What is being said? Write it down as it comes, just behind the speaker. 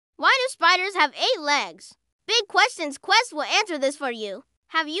spiders have 8 legs? Big Questions Quest will answer this for you.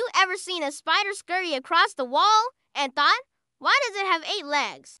 Have you ever seen a spider scurry across the wall and thought, why does it have 8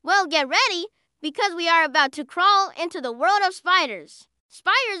 legs? Well, get ready, because we are about to crawl into the world of spiders.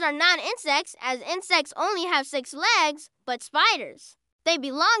 Spiders are not insects, as insects only have 6 legs, but spiders. They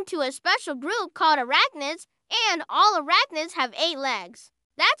belong to a special group called arachnids, and all arachnids have 8 legs.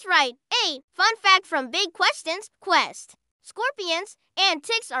 That's right, 8. Fun fact from Big Questions Quest. Scorpions and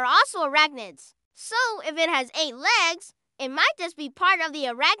ticks are also arachnids. So, if it has 8 legs, it might just be part of the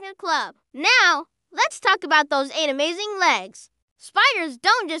arachnid club. Now, let's talk about those 8 amazing legs. Spiders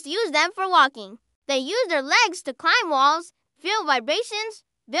don't just use them for walking. They use their legs to climb walls, feel vibrations,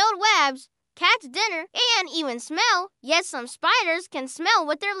 build webs, catch dinner, and even smell. Yes, some spiders can smell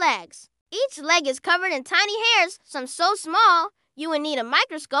with their legs. Each leg is covered in tiny hairs, some so small, you would need a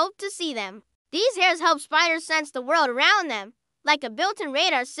microscope to see them. These hairs help spiders sense the world around them, like a built-in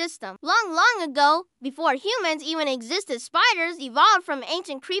radar system. Long ago, before humans even existed, spiders evolved from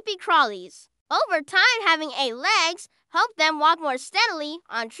ancient creepy crawlies. Over time, having 8 legs helped them walk more steadily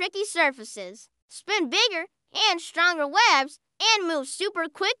on tricky surfaces, spin bigger and stronger webs, and move super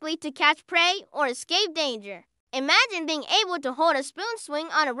quickly to catch prey or escape danger. Imagine being able to hold a spoon swing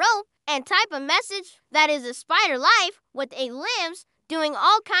on a rope and type a message that is a spider life with 8 limbs, doing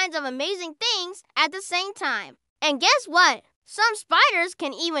all kinds of amazing things at the same time. And guess what? Some spiders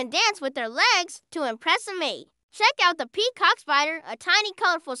can even dance with their legs to impress a mate. Check out the peacock spider, a tiny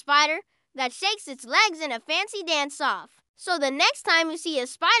colorful spider that shakes its legs in a fancy dance-off. So the next time you see a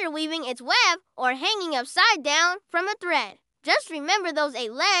spider weaving its web or hanging upside down from a thread, just remember those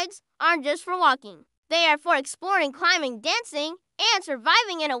 8 legs aren't just for walking. They are for exploring, climbing, dancing, and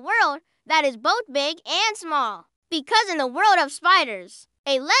surviving in a world that is both big and small. Because in the world of spiders,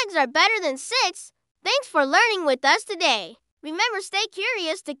 8 legs are better than 6. Thanks for learning with us today. Remember, stay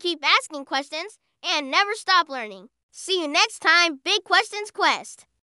curious to keep asking questions and never stop learning. See you next time, Big Questions Quest.